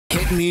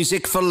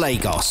Music for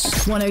Lagos.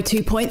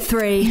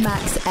 102.3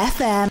 Max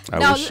FM.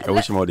 I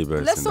wish him all the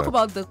best. Let's talk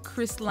about the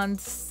Chrisland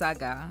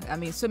saga. I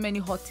mean, so many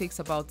hot takes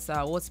about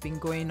what's been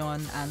going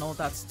on and all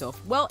that stuff.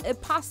 Well, a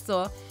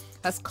pastor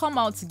has come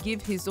out to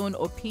give his own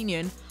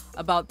opinion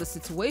about the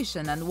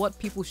situation and what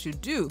people should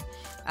do.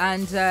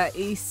 And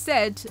he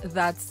said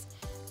that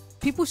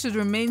people should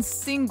remain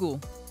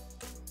single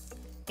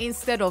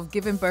instead of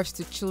giving birth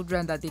to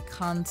children that they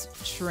can't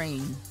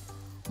train.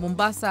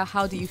 Mombasa,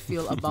 how do you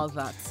feel about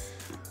that?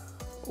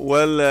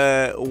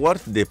 Well,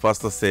 what the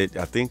pastor said,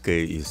 I think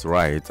is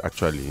right,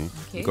 actually.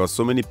 Okay. Because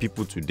so many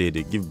people today,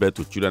 they give birth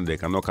to children they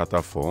cannot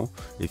cater for.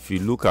 If you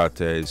look at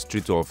the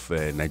streets of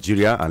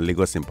Nigeria and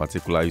Lagos in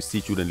particular, you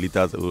see children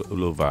litters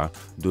all over.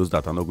 Those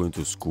that are not going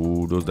to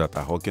school, those that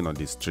are hawking on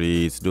the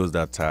streets, those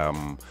that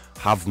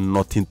have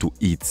nothing to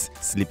eat,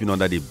 sleeping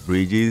under the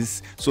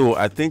bridges. So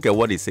I think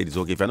what he said is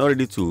okay. If you're not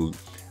ready to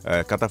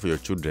cater for your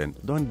children,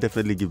 don't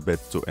definitely give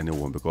birth to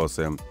anyone, because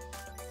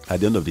at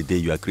the end of the day,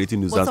 you are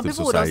creating nuisance to society.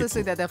 Some people would also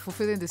say that they're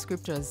fulfilling the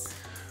scriptures.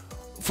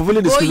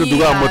 Fulfilling the scriptures to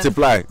go and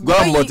multiply.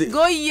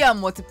 Go ye and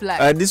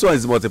multiply. This one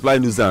is multiply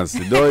nuisance.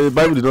 The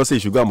Bible did not say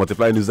you should go and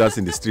multiply nuisance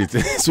in the street.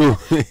 so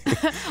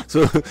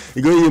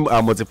you go in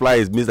and multiply,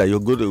 it means that you're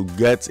going to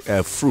get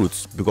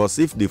fruits. Because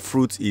if the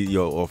fruit is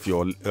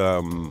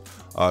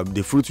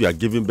the fruit you are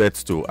giving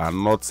birth to are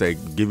not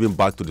giving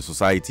back to the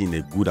society in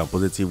a good and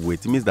positive way,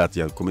 it means that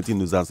you are committing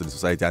nuisance to the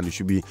society and you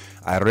should be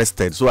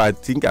arrested. So I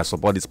think I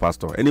support this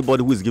pastor.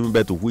 Anybody who is giving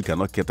birth to who he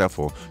cannot cater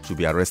for should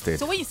be arrested.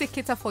 So when you say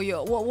cater for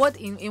your, what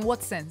in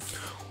what sense?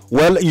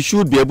 Well, you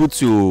should be able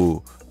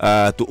to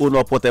own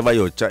up whatever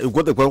your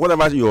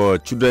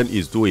children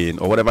is doing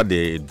or whatever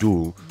they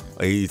do.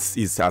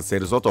 It's as a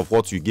result of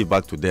what you give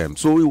back to them.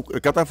 So,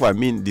 cater for, I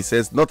mean, this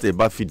is not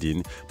about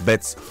feeding,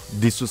 but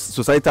the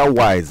societal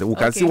wise, we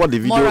can see what the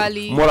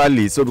video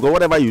morally. So, because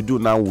whatever you do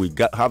now, we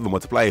have a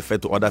multiplier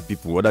effect to other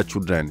people, other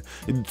children.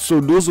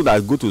 So, those who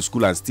that go to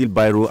school and steal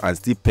biro and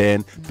steal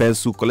pen,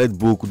 pencil, collect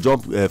book,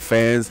 jump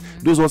fence,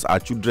 those ones are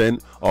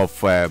children of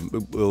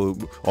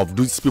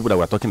these people that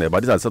we're talking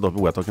about. These are the set of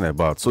people we're talking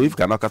about. So, if you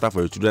cannot cater for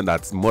your children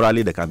that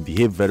morally they can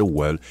behave very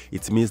well,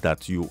 it means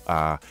that you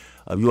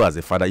as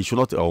a father, you should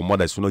not, or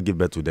mother, should not give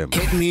birth to them.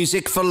 Hit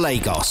music for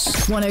Lagos.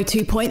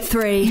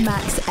 102.3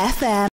 Max FM.